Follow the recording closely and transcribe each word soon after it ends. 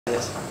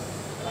Yes.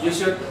 You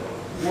should.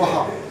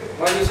 Wow.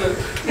 Why you should?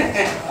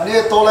 อันนี้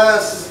ตัวละ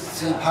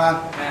4,000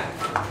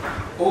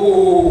 โอ้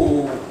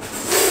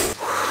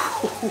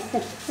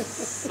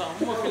สอง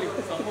โมฟิลิป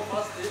สองโมฟา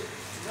สติ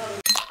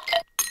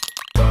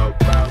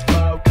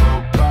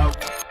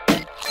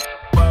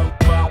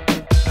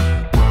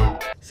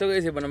so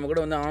guys இப்போ நம்ம கூட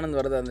வந்து ஆனந்த்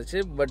வரதா இருந்துச்சு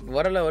பட்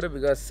வரல அவர்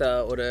பிகாஸ்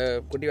ஒரு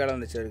குட்டி வேலை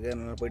இருந்துச்சு இருக்கு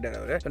அதனால போயிட்டார்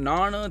அவர் இப்போ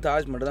நானும்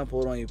தாஜ் மட்டும் தான்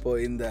போகிறோம் இப்போ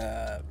இந்த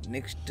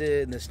நெக்ஸ்ட்டு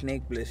இந்த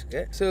ஸ்னேக்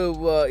பிளேஸ்க்கு ஸோ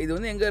இது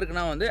வந்து எங்கே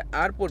இருக்குன்னா வந்து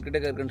ஏர்போர்ட்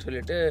கிட்டக்க இருக்குன்னு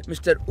சொல்லிட்டு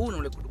மிஸ்டர் ஊ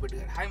நம்மளை கூப்பிட்டு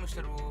போயிட்டு ஹாய்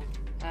மிஸ்டர் ஊ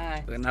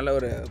நல்ல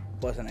ஒரு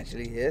பர்சன்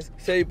ஆக்சுவலி எஸ்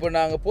ஸோ இப்போ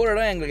நாங்கள் போகிற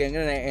இடம்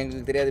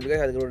எங்களுக்கு தெரியாது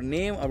பிகாஸ் அதுக்கு ஒரு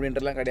நேம்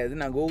அப்படின்றலாம் கிடையாது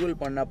நான் கூகுள்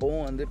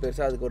பண்ணப்பவும் வந்து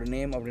பெருசாக அதுக்கு ஒரு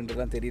நேம்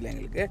அப்படின்றலாம் தெரியல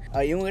எங்களுக்கு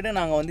இவங்ககிட்ட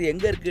நாங்கள் வந்து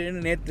எங்கே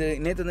இருக்குன்னு நேற்று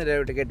வந்து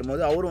டிரைவர்கிட்ட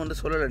கேட்டும்போது அவரும் வந்து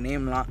சொல்லலை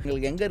நேம்லாம்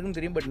எங்களுக்கு எங்கே இருக்குன்னு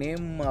தெரியும் பட்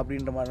நேம்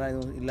அப்படின்ற மாதிரிலாம்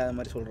எதுவும் இல்லாத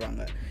மாதிரி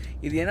சொல்கிறாங்க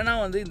இது என்னன்னா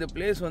வந்து இந்த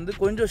பிளேஸ் வந்து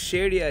கொஞ்சம்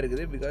ஷேடியாக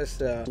இருக்குது பிகாஸ்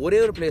ஒரே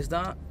ஒரு பிளேஸ்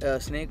தான்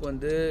ஸ்னேக்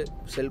வந்து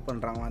செல்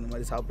பண்ணுறாங்க அந்த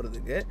மாதிரி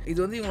சாப்பிட்றதுக்கு இது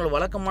வந்து இவங்களோட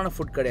வழக்கமான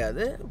ஃபுட்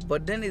கிடையாது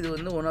பட் தென் இது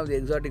வந்து one of the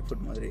exotic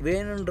food மாதிரி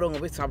வேணுன்றவங்க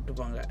போய்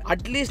சாப்பிட்டுப்பாங்க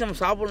அட்லீஸ்ட் நம்ம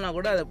சாப்பிட்லாம்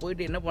கூட அதை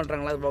போயிட்டு என்ன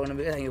பண்ணுறாங்களா அது பார்க்கணும்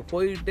பிகாஸ் அங்கே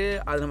போயிட்டு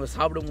அதை நம்ம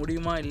சாப்பிட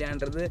முடியுமா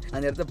இல்லையான்றது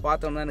அந்த இடத்த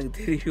பார்த்தோம்னா எனக்கு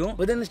தெரியும்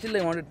but then still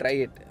I want to try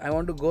it I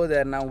want to go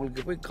தேர் நான்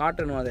உங்களுக்கு போய்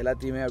காட்டணும் அது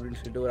எல்லாத்தையுமே அப்படின்னு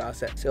சொல்லிட்டு ஒரு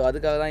ஆசை ஸோ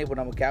அதுக்காக தான் இப்போ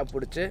நம்ம கேப்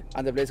பிடிச்சி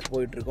அந்த பிளேஸ்க்கு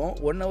போயிட்டு இருக்கோம்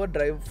 1 hour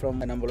டிரைவ்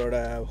ஃப்ரம் நம்மளோட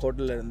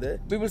ஹோட்டலில் இருந்து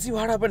people see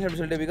what happens அப்படின்னு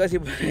சொல்லிட்டு பிகாஸ்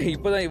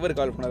இப்போ தான் இவர்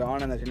கால் பண்ணார்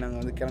ஆனந்த்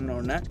நாங்கள் வந்து கிளம்பின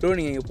உடனே ப்ரோ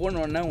நீங்கள் இங்கே போன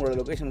உடனே உங்களோட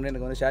லொக்கேஷன் வந்து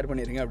எனக்கு வந்து ஷேர்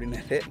பண்ணிடுங்க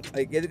அப்படின்னாரு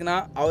அதுக்கு எதுக்குன்னா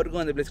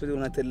அவருக்கும் அந்த பிளேஸ் பற்றி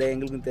ஒன்றும் தெரியல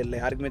எங்களுக்கும் தெரியல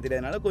யாருக்குமே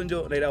தெரியாதனால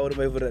கொஞ்சம் லைட்டாக அவர்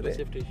பயப்படுறாரு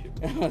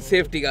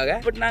சேஃப்டிக்காக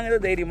பட் நாங்கள் ஏதோ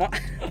தைரியமாக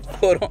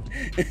போகிறோம்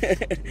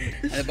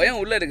அந்த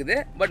பயம் உள்ளே இருக்குது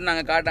பட்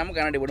நாங்கள் காட்டாமல்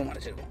கண்ணாடி போட்டு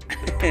மறைச்சிருக்கோம்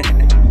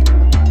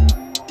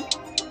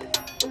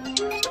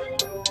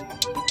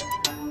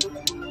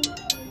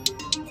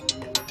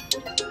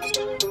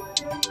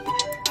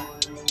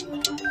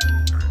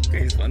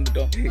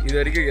வந்துட்டோம் இது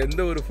வரைக்கும்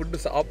எந்த ஒரு ஃபுட்டு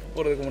சாப்பிட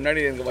போகிறதுக்கு முன்னாடி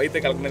எனக்கு வயிற்ற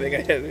கலக்கினதே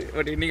கிடையாது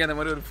பட் இன்றைக்கி அந்த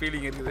மாதிரி ஒரு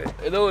ஃபீலிங் இருக்குது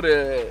ஏதோ ஒரு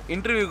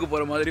இன்டர்வியூக்கு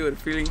போகிற மாதிரி ஒரு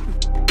ஃபீலிங்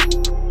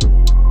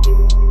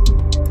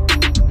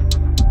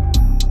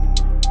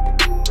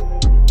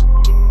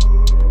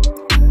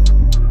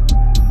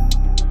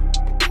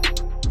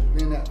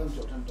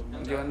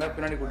இங்கே வந்தால்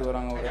பின்னாடி கூட்டு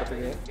வராங்க ஒரு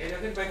இடத்துக்கு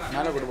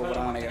மேலே கூட்டு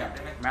போகிறாங்க நினைக்கிறேன்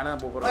மேலே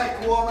தான் போகிறாங்க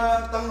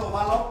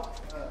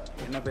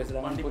என்ன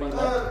பேசுகிறாங்கன்னு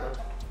புரியல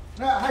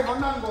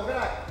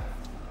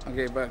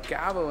ஓகே இப்போ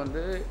கேபை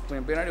வந்து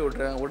பின்னாடி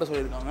விட்ட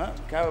சொல்லியிருக்காங்க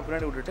கேபை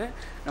பின்னாடி விட்டுட்டு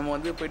நம்ம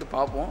வந்து போயிட்டு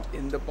பார்ப்போம்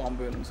எந்த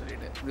பாம்பு வேணும்னு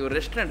சொல்லிட்டு இது ஒரு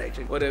ரெஸ்டாரண்ட்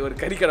ஆக்சுவலி ஒரு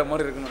கறிக்கடை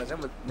மாதிரி இருக்குன்னு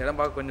நினச்சேன் பட் இடம்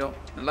பார்க்க கொஞ்சம்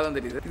நல்லா தான்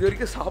தெரியுது இது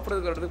வரைக்கும்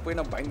சாப்பிட்றதுக்கு இடத்துக்கு போய்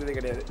நான் பயந்ததே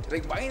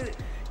கிடையாது பயந்து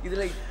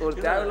இதில் ஒரு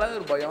தேவையில்லாத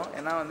ஒரு பயம்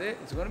ஏன்னா வந்து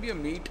it's gonna be a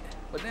meet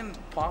but then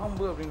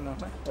பாம்பு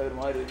அப்படின்னாங்க அது ஒரு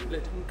மாதிரி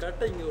இல்லை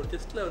கரெக்டாக இங்கே ஒரு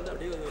டெஸ்ட்டில் வந்து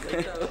அப்படியே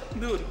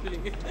வந்து ஒரு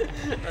ஃபீலிங்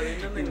அது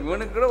என்னென்ன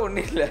இவனுக்கு கூட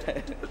ஒன்றும் இல்லை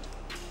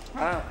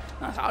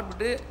நான்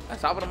சாப்பிட்டுட்டு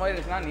சாப்பிட்ற மாதிரி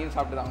இருந்துச்சுன்னா நீ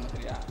சாப்பிட்டு தான் ஆகணும்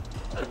சரியா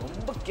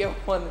ரொம்ப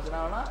கேப்பாக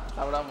இருந்துச்சுன்னா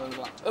சாப்பிடாமல்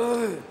இருக்கலாம்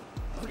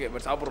ஓகே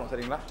பட் சாப்பிட்றோம்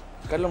சரிங்களா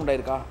கடலை மிட்டாய்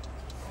இருக்கா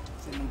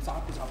சரி நம்ம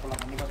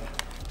சாப்பிடலாம் கண்டிப்பாக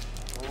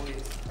ஓ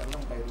எஸ் கடலை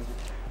மிட்டாய் இருக்குது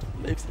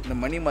இந்த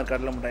மணிமார்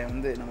கடலை மிட்டாய்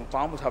வந்து நம்ம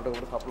பாம்பு சாப்பிட்ட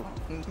கூட சாப்பிடலாம்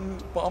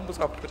பாம்பு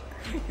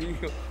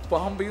சாப்பிட்டு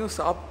பாம்பையும்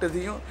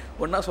சாப்பிட்டதையும்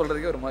ஒன்றா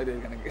சொல்கிறதுக்கே ஒரு மாதிரி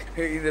இருக்குது எனக்கு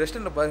இந்த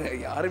ரெஸ்டாரண்ட்டில்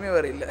பாருங்கள் யாருமே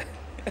வேறு இல்லை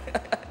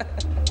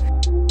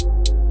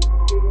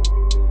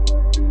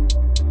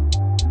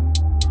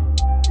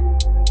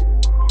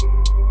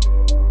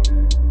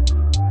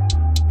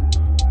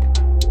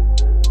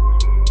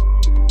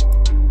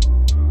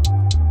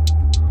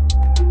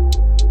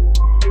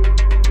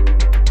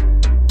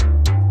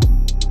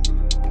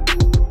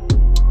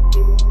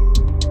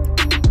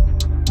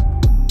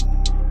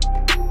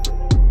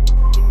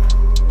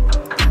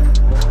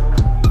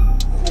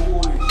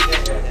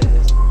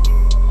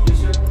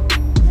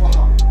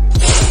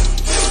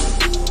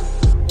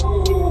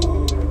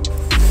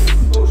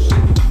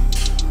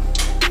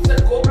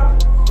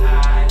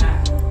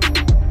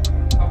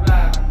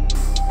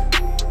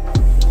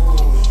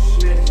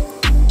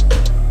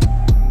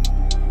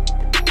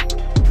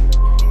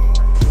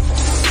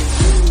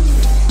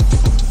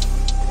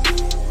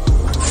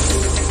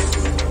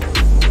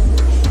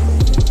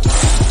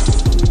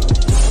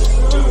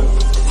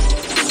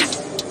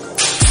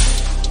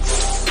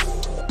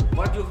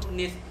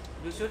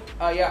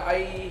Yeah,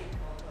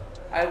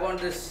 I want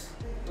this.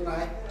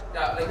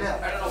 Yeah, like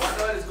I don't know,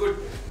 whatever is good.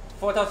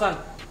 4,000.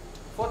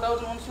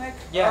 4,000 one snake?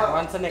 Yeah,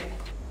 one snake.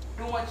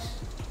 Too much.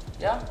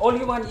 Yeah.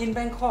 Only one in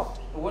Bangkok.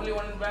 Only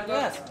one in Bangkok.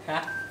 Yes.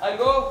 Huh? I'll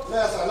go.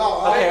 Yes, I know.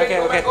 Okay.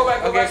 Go back.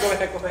 Go back.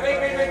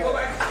 Wait,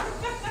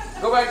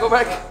 go back. Go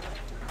back.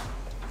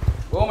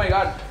 Oh my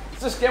God, it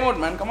just came out,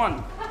 man. Come on.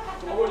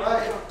 Go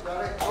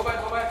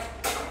back.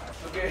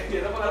 Okay.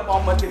 ये तो मतलब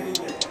bomb मत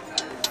लीजिए.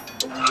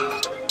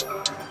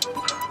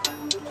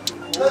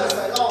 Yes,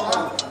 I know.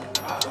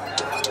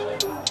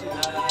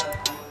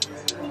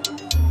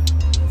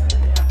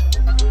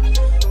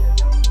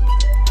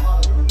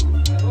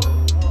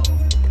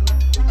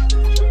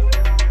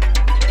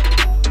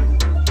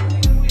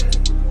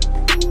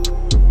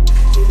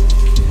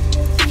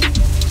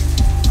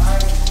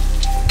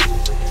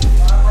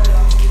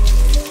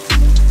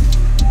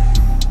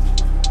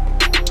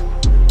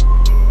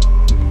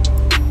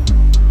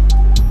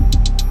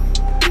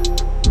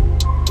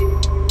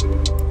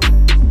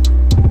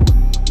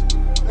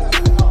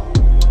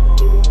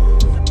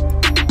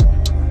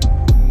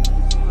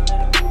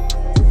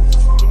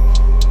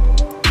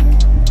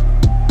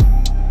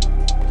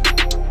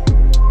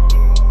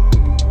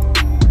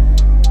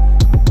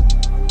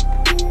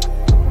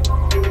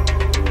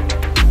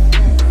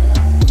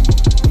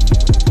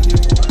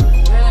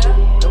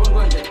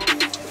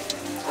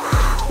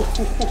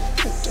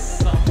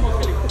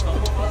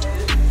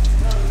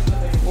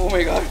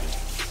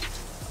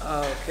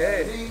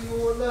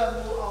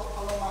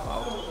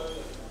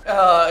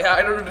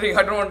 drink.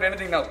 I don't want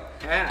anything now.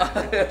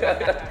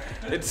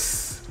 It's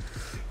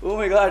oh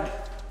my god.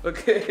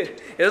 Okay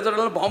எதை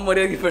தொட்டாலும் பாம்பு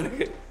மாதிரியே இருக்கு இப்போ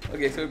எனக்கு.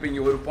 ஓகே ஸோ இப்போ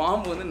இங்கே ஒரு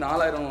பாம்பு வந்து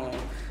 4000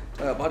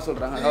 பார்த்து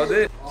சொல்கிறாங்க. அதாவது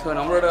ஸோ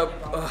நம்மளோட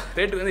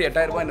ரேட்டுக்கு வந்து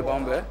 8000 ரூபாய் இந்த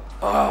பாம்பு.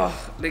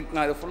 லைக்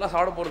நான் இதை ஃபுல்லாக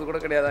சாப்பிட போகிறது கூட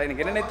கிடையாது.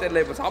 எனக்கு என்னன்னே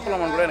தெரியல. இப்போ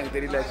சாப்பிடலாமான்னு கூட எனக்கு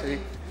தெரியல ஆக்சுவலி.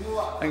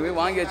 அங்கே போய்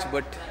வாங்கியாச்சு.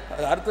 பட்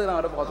அது அடுத்தது நான்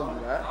வர பார்த்தோம்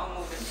நாங்கள்.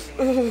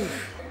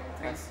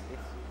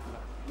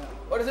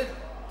 What is it?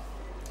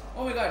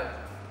 Oh my god.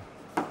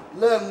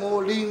 Lengo,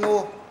 lingo,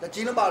 là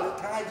chín nó bảo được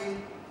thai gì?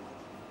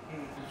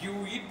 You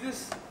eat this?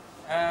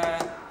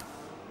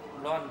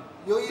 Lon.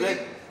 You eat it?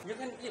 You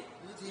can eat.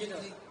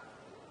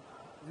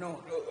 No.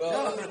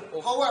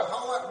 Power.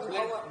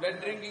 Blood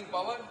drinking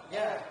power?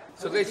 Yeah.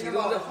 So guys, இது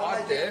வந்து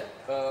heart.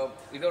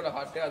 இதோட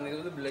heart அந்த இது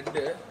வந்து blood.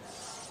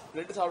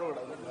 Blood சாப்பிட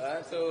கூடாது.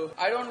 So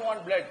I don't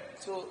want blood.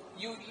 So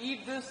you eat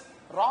this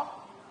raw?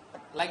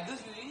 Like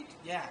this you eat?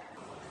 Yeah.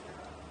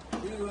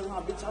 இது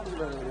அப்படி சாப்பிட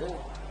சொல்றாரு.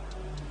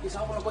 இது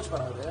சாப்பிட கோச்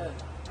பராது.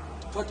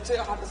 பச்சை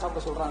ஹார்ட்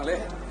சாப்பிட சொல்றாங்களே.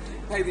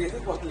 நான் இது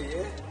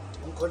எதிர்பார்க்கலையே.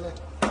 Con này.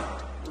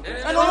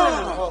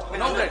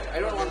 No blood. I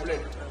don't want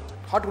blood.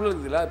 Heart உள்ள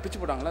இருக்குதுல பிச்சு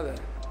போட்டாங்களா அது?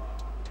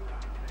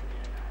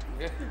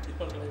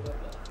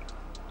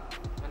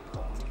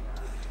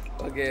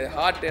 ஓகே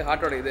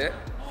ஹார்ட்டோட இது.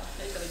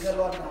 Cái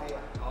lon này.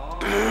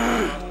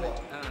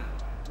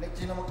 Lấy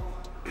chín nó mà.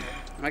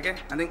 Okay,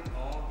 I think.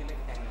 cái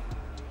lệch thành.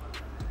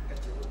 Cái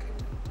chín ok.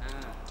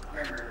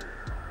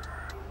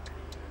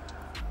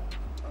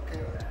 Ok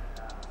rồi.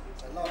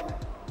 Sợi lon này.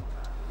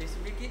 This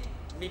make it.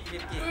 Meat.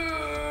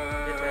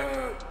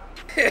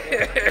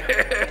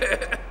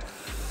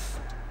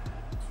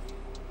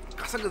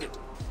 கசக்குது.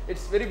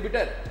 It's very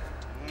bitter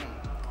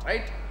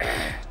right.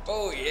 ஓ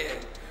ஏ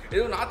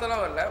எதுவும்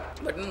நாத்தெல்லாம் வரல.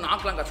 But இன்னும்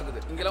நாக்கெலாம் கசக்குது.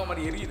 இங்கெல்லாம்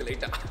மாதிரி எரியுது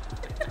லைட்டாக.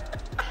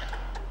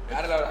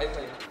 யாரெல்லாம்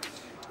hi-fi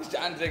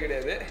சான்ஸே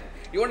கிடையாது.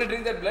 You want to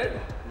drink that blood?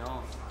 No.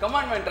 Come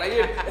on man, try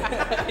it.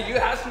 You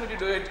asked me to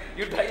do it.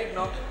 You try it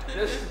now.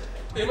 Just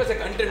give us a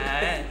content.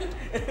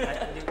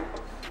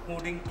 Who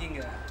drinking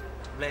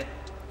blood?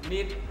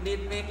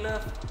 Need make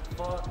love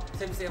for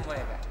same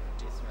way.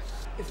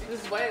 This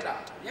is why-டா.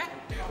 Yeah.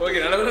 Okay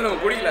நல்லவேளை நம்ம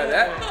குடிக்கல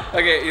அதை.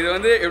 Okay இது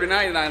வந்து எப்படின்னா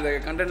இது நான் இந்த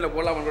கண்டென்ட்டில்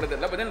போடலாமான்னு கூட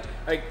தெரியல. பட் தென்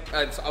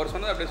அவர்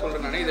சொன்னது அப்படியே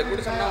சொல்கிறேன் நான். இதை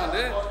குடிச்சோம்னா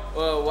வந்து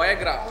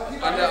வயக்ரா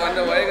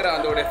அந்த வயக்ரா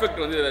அதோட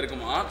எஃபெக்ட் வந்து இதில்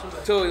இருக்குமா.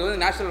 ஸோ இது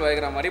வந்து நேச்சுரல்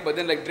வயக்ரா மாதிரி. But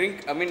then like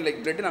drink I mean like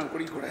blood நாங்கள்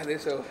குடிக்கக்கூடாது.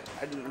 So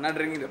not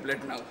drinking the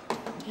blood now.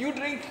 You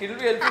drink, it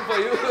will be helpful for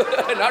you,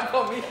 not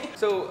for me.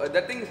 So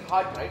that thing is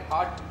hot, right?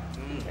 Hot.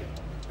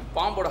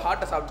 பாம்போட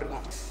ஹார்ட்டை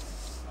சாப்பிட்ருக்கோம்.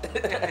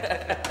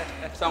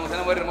 So அவங்க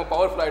சொன்ன மாதிரி ரொம்ப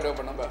powerful ஆகிட்டோம்.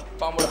 இப்போ நம்ம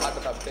பாம்போட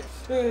ஹார்ட்டை சாப்பிட்டு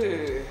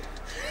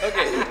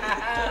ஓகே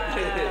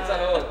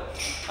சலோ.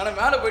 ஆனால்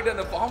மேலே போயிட்டு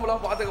அந்த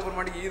பாம்புலாம்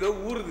பார்த்ததுக்கப்புறமாட்டிக்கு ஏதோ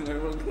ஊறுதுங்க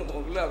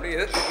உள்ள. அப்படியே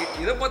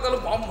எதை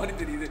பார்த்தாலும் பாம்பு மாதிரி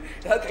தெரியுது.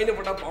 ஏதாவது கையில்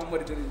போட்டால் பாம்பு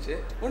மாதிரி தெரிஞ்சிச்சு.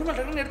 ஒன்றுமே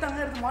டக்குன்னு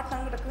எடுத்து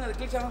மாட்டாங்க. டக்குன்னு அதை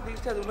கிழிச்சு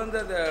அது உள்ள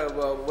அந்த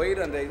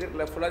வயிறு அந்த இது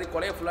ஃபுல்லாக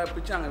கொலையை ஃபுல்லாக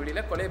பிடிச்சாங்க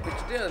வெளியில். கொலையை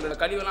பிடிச்சிட்டு அதில்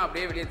கழிவெல்லாம்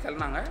அப்படியே வெளியே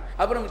தள்ளினாங்க.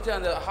 அப்புறம் மிச்சம்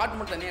அந்த ஹார்ட்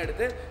மட்டும் தனியாக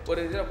எடுத்து ஒரு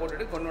இதில்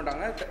போட்டுட்டு கொண்டு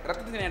வந்தாங்க.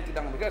 ரத்தத்தை தனியாக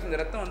எடுத்துட்டாங்க. பிகாஸ் இந்த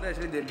ரத்தம் வந்து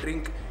ஆக்சுவலி இந்த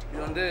ட்ரிங்க்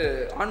இது வந்து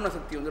ஆன்ம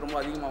சக்தி வந்து ரொம்ப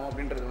அதிகமாகும்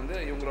அப்படின்றது வந்து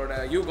இவங்களோட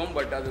யூகம்.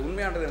 பட் அது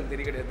உண்மையானது எனக்கு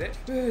தெரிய கிடையாது.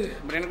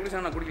 பட் எனக்கு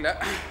குடிச்சா நான் குடிக்கல.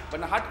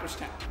 பட் நான் ஹார்ட்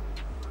குடிச்சிட்டேன்.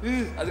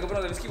 அதுக்கப்புறம்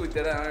அதை விஸ்கி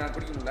ஊற்றி நான்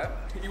குடிக்க முடியல.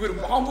 இவர்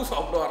பாம்பு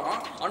சாப்பிடுவாராம்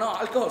ஆனால்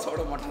ஆல்கஹால்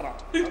சாப்பிட மாட்டாராம்.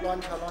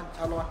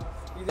 Chalon.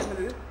 இது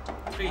என்னது?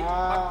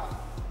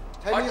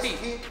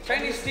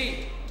 Chinese tea.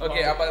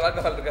 ஓகே அப்போ அது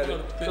ஆல்கஹால் இருக்காது.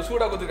 ஸோ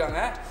சூடாக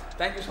கொடுத்துருக்காங்க.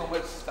 தேங்க்யூ ஸோ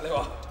மச்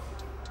தலைவா.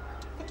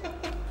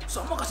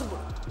 செம்ம கசப்பு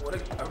ஒரு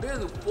அப்படியே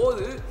அது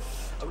போகுது.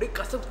 அப்படியே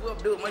கசப்பு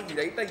அப்படியே ஒரு மாதிரி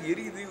லைட்டாக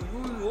எரியுது.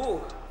 ஐயோ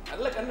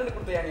நல்ல கண்டென்ட்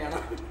கொடுத்தையா நீ.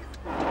 ஆனால்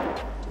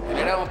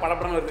என்னடா அவன்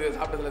படப்படம் வருது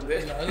சாப்பிட்டதுலேருந்து.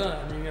 அதான்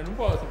நீங்கள்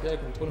ரொம்ப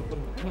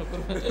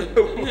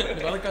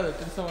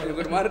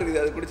எனக்கு ஒரு மாதிரி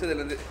இருக்குது அது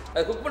குடிச்சதுலேருந்து.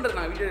 அது குக் பண்ணுறது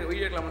நான் வீடியோ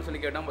எடுக்கலாம்னு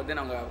சொல்லி கேட்டோம். பார்த்து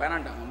அவங்க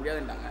வேணான்ட்டாங்க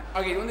முடியாதுட்டாங்க.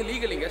 ஓகே இது வந்து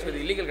லீகல் இங்கே. ஸோ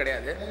இது இல்லீகல்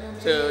கிடையாது.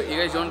 So you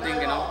guys don't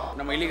think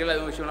நம்ம இல்லீகல்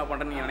எதுவும் விஷயம்லாம்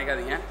பண்ணுறேன்னு நீங்கள்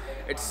நினைக்காதீங்க.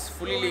 It's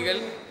fully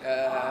legal.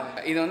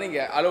 இது வந்து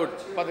இங்கே அலோட்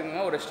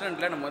பார்த்துக்கோங்க. ஒரு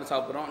ரெஸ்டாரண்ட்டில் நம்ம வந்து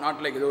சாப்பிட்றோம்.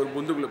 நாட் லைக் ஏதோ ஒரு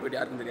புந்துக்குள்ளே போய்ட்டு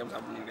யாருக்கும் தெரியாமல்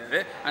சாப்பிட முடியாது.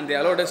 And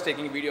allot is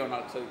taking video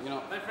not. So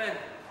you know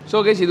so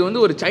guys இது வந்து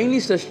ஒரு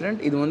சைனீஸ்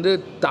ரெஸ்டாரண்ட். இது வந்து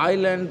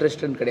தாய்லாண்ட்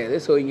ரெஸ்டாரண்ட் கிடையாது.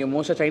 ஸோ இங்கே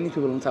மோஸ்ட்டாக சைனீஸ்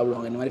பீப்புள் வந்து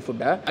சாப்பிடுவாங்க இந்த மாதிரி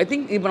ஃபுட்டை. ஐ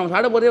திங்க் இப்போ நம்ம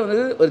சாப்பிட போதே வந்து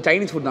ஒரு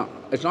சைனீஸ் ஃபுட் தான்.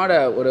 இட்ஸ் நாட்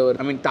ஒரு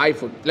ஐ மீன் தாய்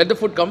food. Let the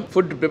food come.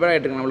 Food prepare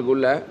ஆகிட்டு இருக்கு. நம்மளுக்கு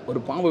உள்ள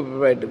ஒரு பாம்பு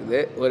ப்ரிப்பேர் ஆகிட்டு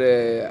இருக்குது. ஒரு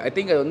ஐ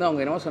திங்க் அது வந்து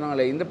அவங்க என்னமோ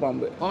சொன்னாங்களே இந்த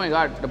பாம்பு. ஓ மை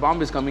காட் த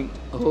பாம்பு இஸ் கம்மிங்.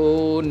 Oh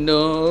no.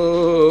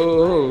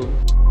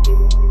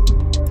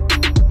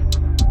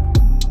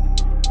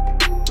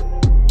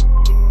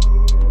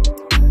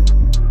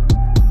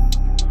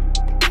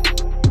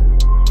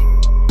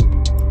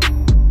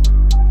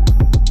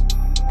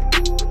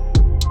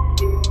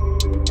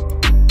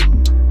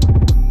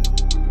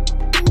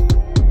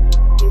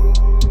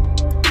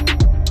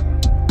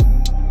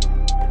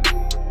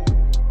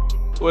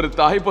 ஒரு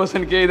தாய்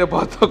பர்சனுக்கே இதை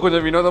பார்த்தா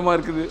கொஞ்சம் வினோதமாக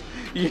இருக்குது.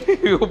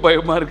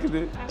 பயமாக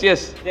இருக்குது.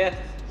 Cheers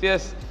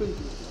cheers.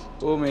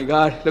 Oh my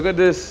God look at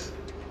this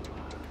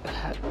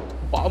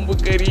பாம்பு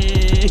கறி.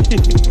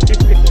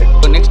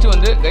 நெக்ஸ்ட்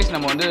வந்து கைஸ்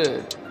நம்ம வந்து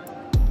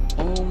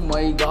ஓ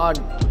மை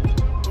காட்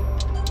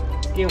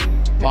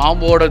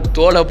பாம்போட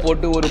தோலை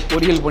போட்டு ஒரு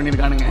பொரியல்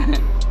பண்ணியிருக்கானுங்க.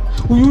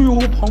 ஐயோ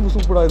பாம்பு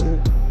சூப்பராக இது.